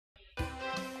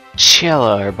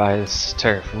Chyello, everybody, this is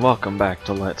Turf, and welcome back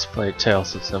to Let's Play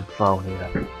Tales of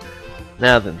Symphonia.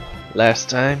 Now then, last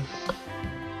time,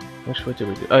 what did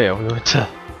we do? Oh yeah, we went to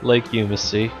Lake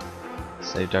Umacy,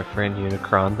 saved our friend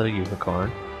Unicron the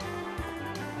unicorn,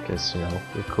 because, you know,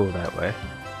 we're cool that way.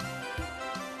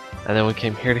 And then we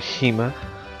came here to Hima,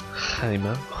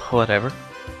 whatever,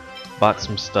 bought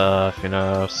some stuff, you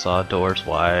know, saw Dora's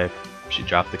wife, she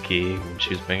dropped the key when she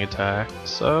was being attacked,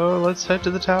 so let's head to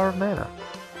the Tower of Mana.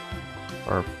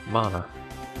 Or Mana.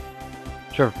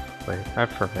 Sure, wait, I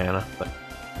prefer Mana, but,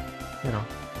 you know,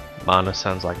 Mana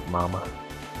sounds like Mama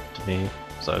to me,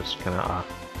 so it's kinda,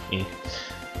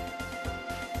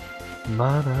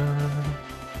 Mana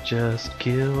just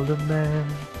killed a man,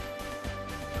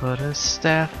 put a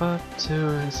staff up to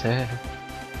his head,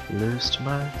 loosed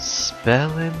my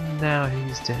spell and now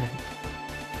he's dead.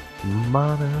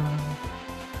 Mana,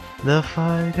 the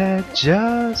fight had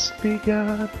just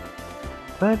begun,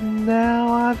 but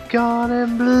now I've gone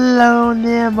and blown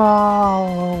them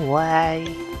all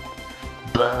away.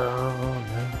 Boom.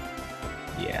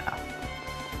 Yeah.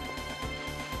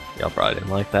 Y'all probably didn't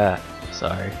like that.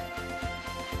 Sorry.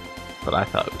 But I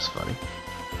thought it was funny.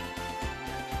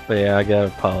 But yeah, I gotta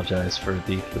apologize for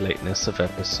the lateness of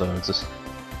episodes.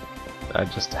 I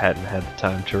just hadn't had the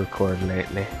time to record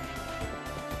lately.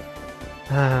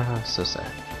 So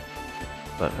sad.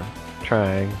 But I'm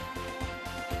trying.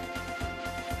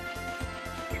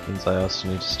 Means I also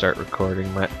need to start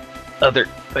recording my other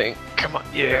thing. Come on,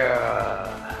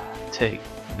 yeah! Take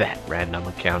that, random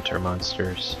encounter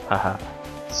monsters. Haha,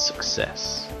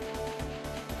 success.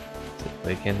 If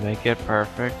we can make it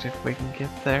perfect, if we can get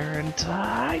there in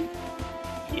time.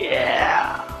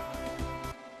 Yeah!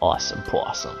 Awesome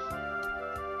possum.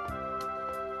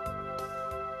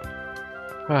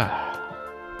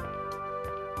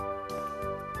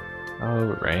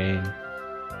 Oh, rain.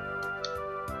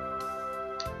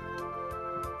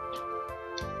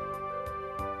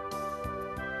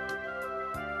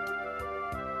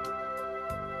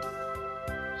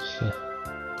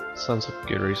 Sounds like a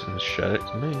good reason to shut it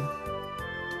to me.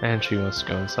 And she wants to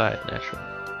go inside, naturally.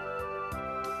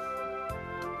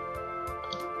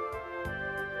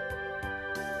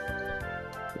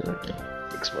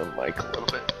 Fix my mic a little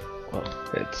bit. Well,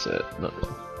 headset. No.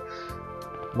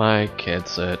 Mic,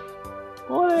 headset.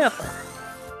 Whatever.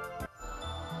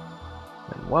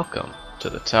 And welcome to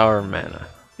the Tower of Mana.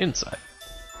 Inside.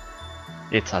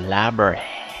 It's a library.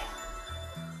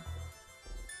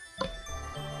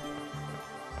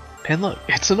 And look,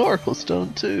 it's an Oracle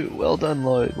Stone too. Well done,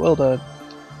 Lloyd. Well done.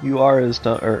 You are as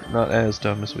dumb, or not as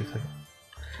dumb as we think.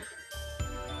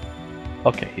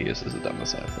 Okay, he is as dumb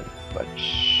as I think, but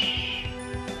shh,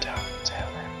 don't tell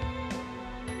him.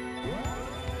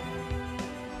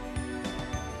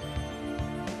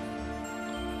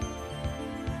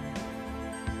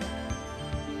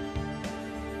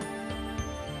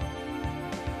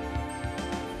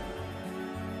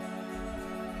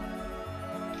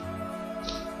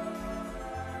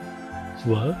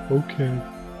 What? Okay.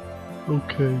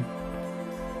 Okay.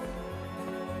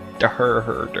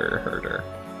 Herder.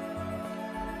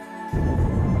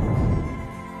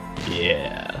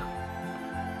 Yeah.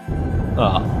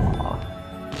 Aww.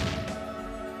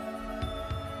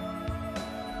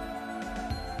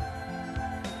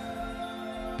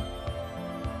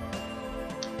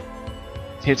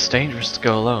 It's dangerous to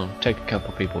go alone. Take a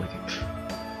couple people with you.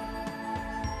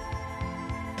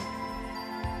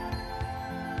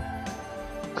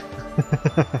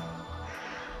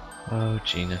 Oh,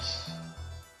 Genus.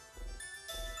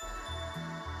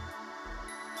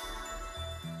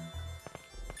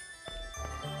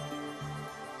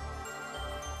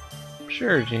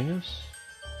 Sure, Genus.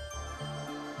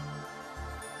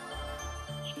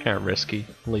 It's kind of risky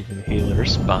leaving the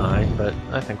healer's behind, but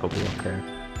I think we'll be okay.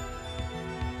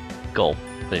 Gulp,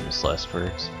 famous last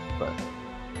words, but.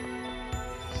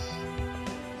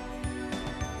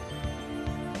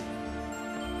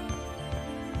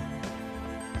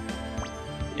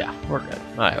 Yeah, we're good.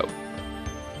 I hope.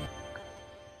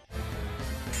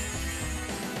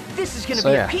 This is gonna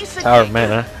be a piece of Tower of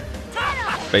Mana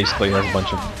basically has a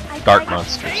bunch of dark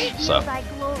monsters, so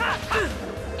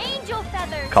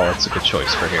call it's a good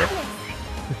choice for here.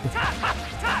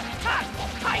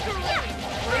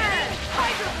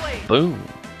 Boom.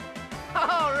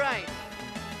 Alright.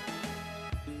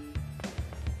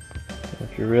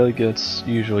 If you're really good, it's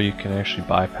usual you can actually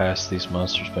bypass these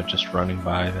monsters by just running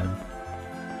by them.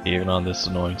 Even on this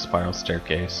annoying spiral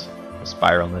staircase. The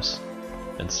spiralness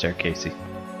and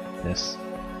staircasey-ness.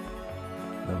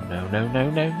 No.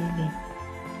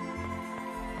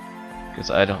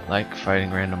 Because I don't like fighting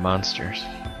random monsters.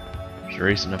 There's a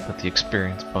reason I put the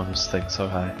experience bonus thing so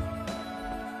high.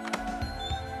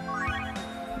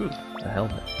 Ooh, a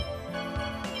helmet.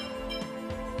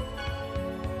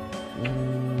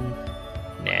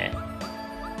 Nah.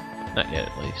 Not yet,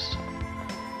 at least.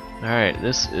 Alright,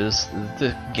 this is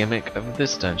the gimmick of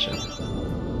this dungeon.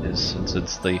 Since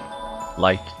it's the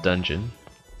light dungeon,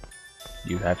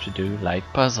 you have to do light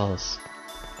puzzles.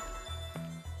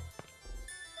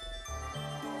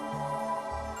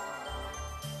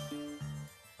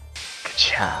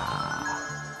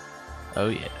 Ka-cha! Oh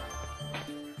yeah.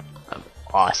 I'm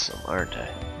awesome, aren't I?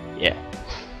 Yeah.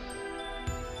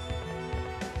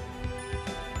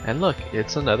 And look,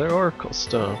 it's another Oracle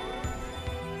Stone.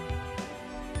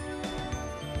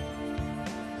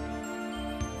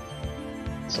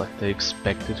 It's like they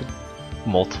expected a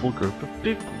multiple group of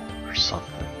people or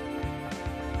something.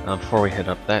 Now before we head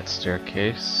up that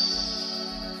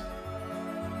staircase...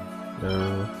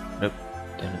 No, nope,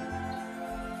 damn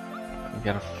it. We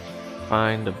gotta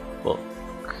find a book.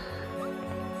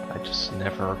 I just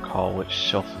never recall which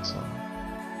shelf it's on.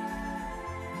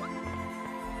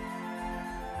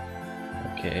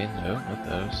 Okay, no, not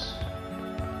those.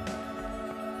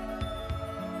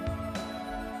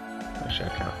 What should I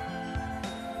count?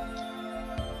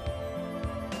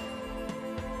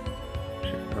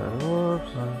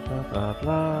 Blah blah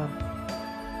blah.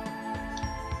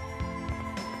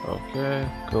 Okay,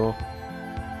 cool.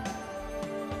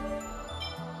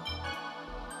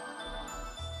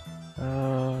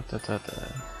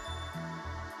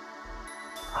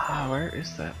 Ah, where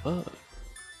is that book?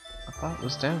 I thought it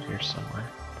was down here somewhere.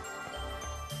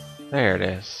 There it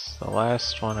is, the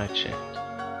last one I checked.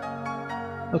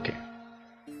 Okay.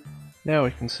 Now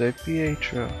we can save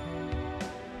Pietro.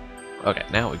 Okay,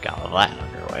 now we got that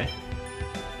underway.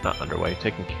 Not underway,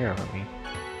 taken care of, I mean.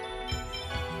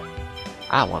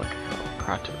 I want to control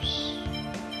Kratos.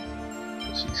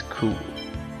 Because he's cool.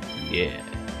 Yeah.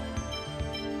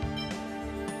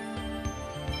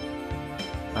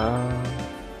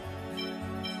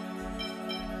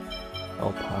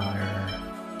 Hellfire.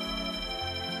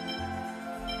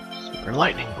 Super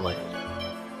Lightning Blade.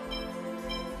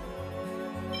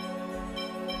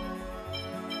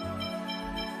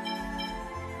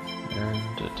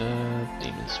 And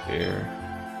Demon Spear.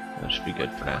 That should be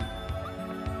good for now.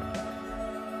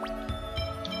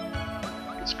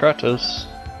 It's Kratos.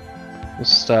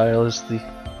 This style is the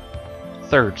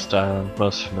third style I'm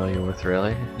most familiar with,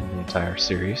 really, in the entire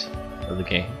series of the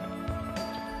game.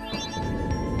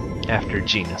 After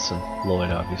Genus and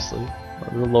Lloyd, obviously.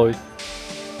 Lloyd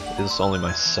is only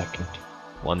my second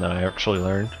one that I actually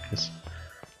learned, because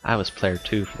I was player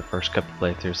 2 for the first couple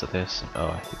playthroughs of this, and oh,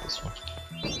 I hate this one.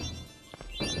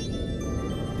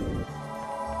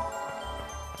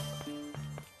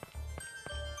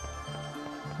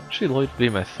 Actually, Lloyd would be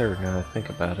my third now that I think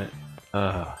about it.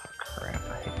 Oh, crap,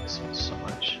 I hate this one so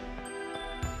much.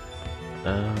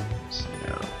 So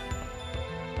no.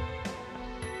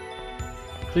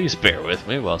 Please bear with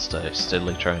me whilst I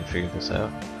steadily try and figure this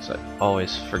out, because I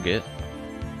always forget.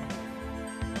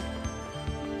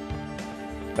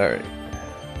 Alright.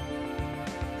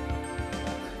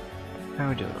 How are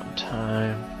we doing on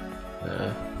time?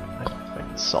 I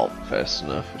can salt fast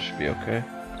enough, it should be okay.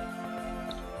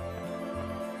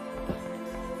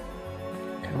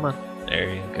 Come on. There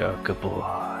you go, good boy.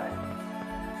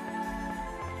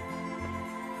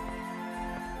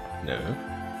 No.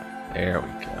 There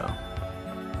we go.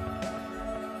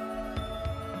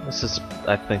 This is,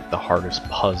 I think, the hardest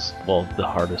puzzle, well, the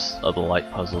hardest of the light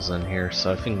puzzles in here,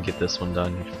 so if you can get this one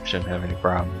done, you shouldn't have any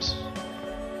problems.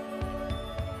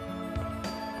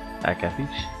 Back at beach.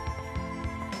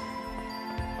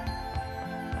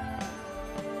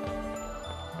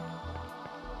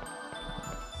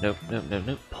 Nope, nope, nope,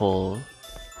 nope. Pull.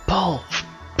 Pull!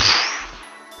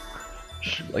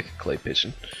 Like a clay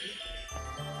pigeon.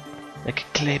 Like a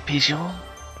clay pigeon?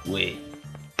 Oui.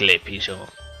 Clay pigeon.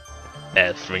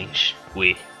 French.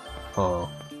 Oui. Oh.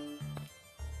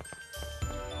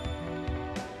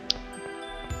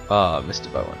 Ah, missed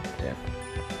it by one. Damn.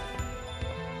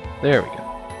 There we go.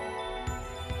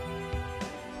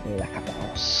 Like a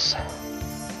boss.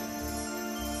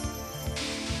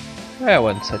 That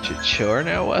wasn't such a chore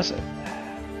now, was it?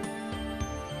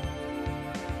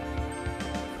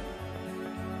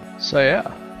 So yeah,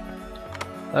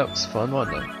 that was fun,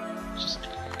 wasn't it? Just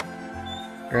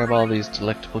grab all these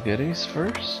delectable goodies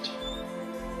first.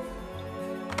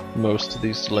 Most of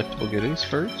these delectable goodies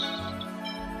first.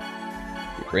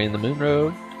 Get Rain the Moon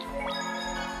Road.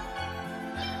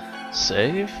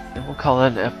 Save, and we'll call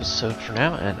that an episode for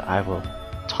now, and I will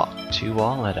talk to you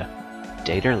all at a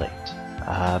date or late.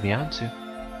 Aviantu.